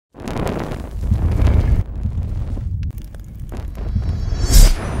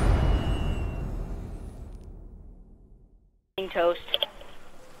toast.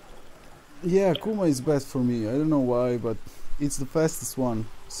 Yeah, Kuma is bad for me. I don't know why, but it's the fastest one.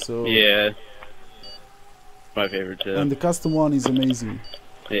 So yeah, my favorite too. And the custom one is amazing.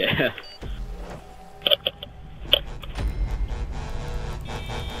 Yeah.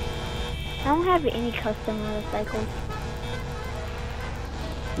 I don't have any custom motorcycles.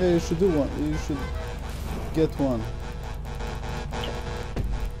 Yeah, you should do one. You should get one.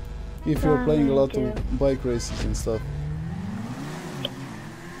 If you're playing a lot of bike races and stuff.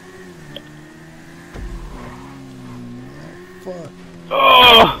 Fuck.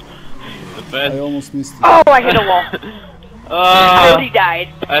 Oh! The best. I almost missed it. Oh, I hit a wall. I already died.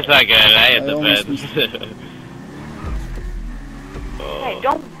 That's not good. I hit the almost bed. Hey,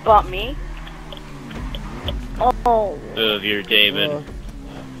 don't bump me. Oh. Ugh, you're David.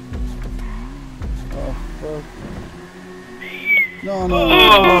 Oh, fuck. No, no.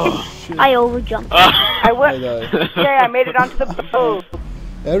 Oh. Shit. I overjumped. I went. I died. Yeah, I made it onto the boat.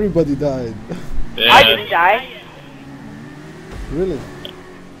 Everybody died. Yeah. I didn't die. Really?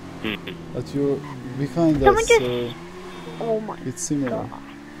 But you're behind Someone us, just- so Oh my it's similar. god.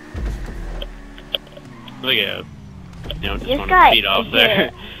 Look at him. You know, just This want guy to feed off is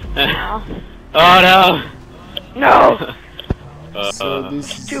there. Oh. Oh no! No! So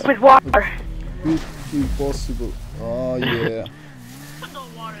this is Stupid water. bit impossible. Oh yeah.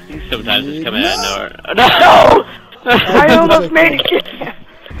 Sometimes it's coming out of nowhere. No! I almost made it.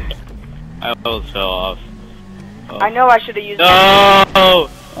 I almost fell off. Oh. I know I should have used No!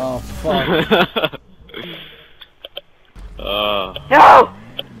 Oh fuck. Oh. No!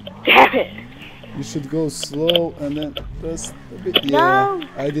 Damn it! You should go slow and then press a bit. No. Yeah,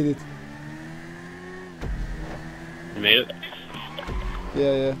 I did it. You made it?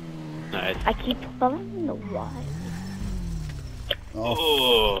 Yeah, yeah. Nice. I keep falling the water.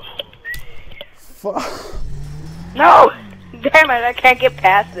 Oh Oh. fuck. No! Damn it, I can't get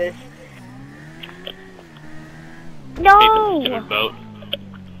past this. No! Stupid boat.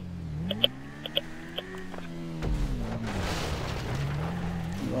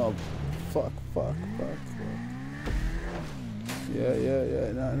 Oh fuck, fuck, fuck, fuck. Yeah, yeah,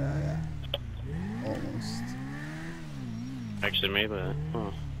 yeah, no, no, yeah. Almost. Actually made it.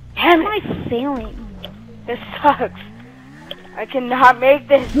 Oh. Damn Am I it! failing? This sucks. I cannot make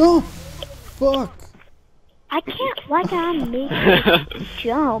this. No! Fuck! I can't like I'm making a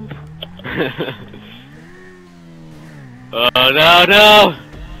jump. Oh no no!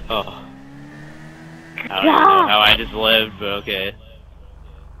 Oh. I don't even know how I just lived, but okay.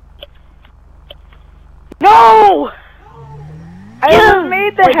 No! I almost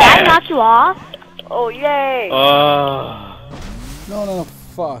made that. Wait, did I knock you off? Oh, yay. Oh. No, no, no,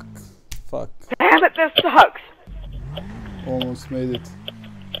 fuck. Fuck. Damn it, this sucks. Almost made it.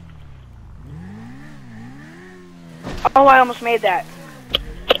 Oh, I almost made that.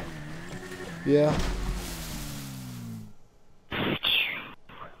 Yeah.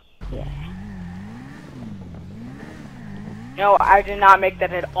 No, I did not make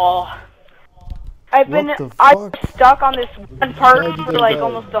that at all. I've What been the I'm fuck? stuck on this one part Why did for I like die?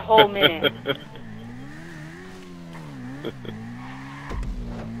 almost a whole minute.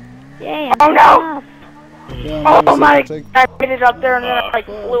 Yay, Oh, no! up. Yeah, Oh maybe my! take- I made it up there and then I like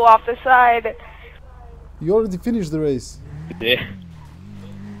flew off the side. You already finished the race. Yeah.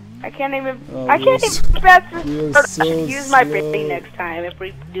 I can't even. Oh, I can't we're even pass this. we're I so should use my slow. brain next time if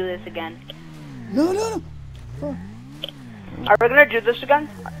we do this again. No, no, no. Fuck. Are we gonna do this again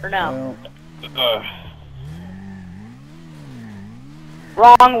or no?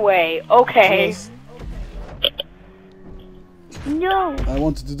 Wrong way. Okay. Just- No! I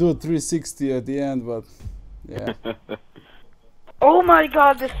wanted to do a 360 at the end, but yeah. Oh my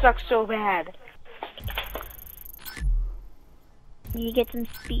god, this sucks so bad. You get some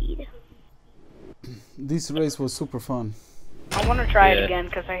speed. This race was super fun. I want to try it Yeah. again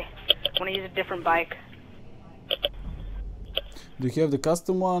because I want to use a different bike. Do you have the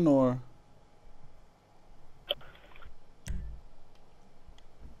custom one or?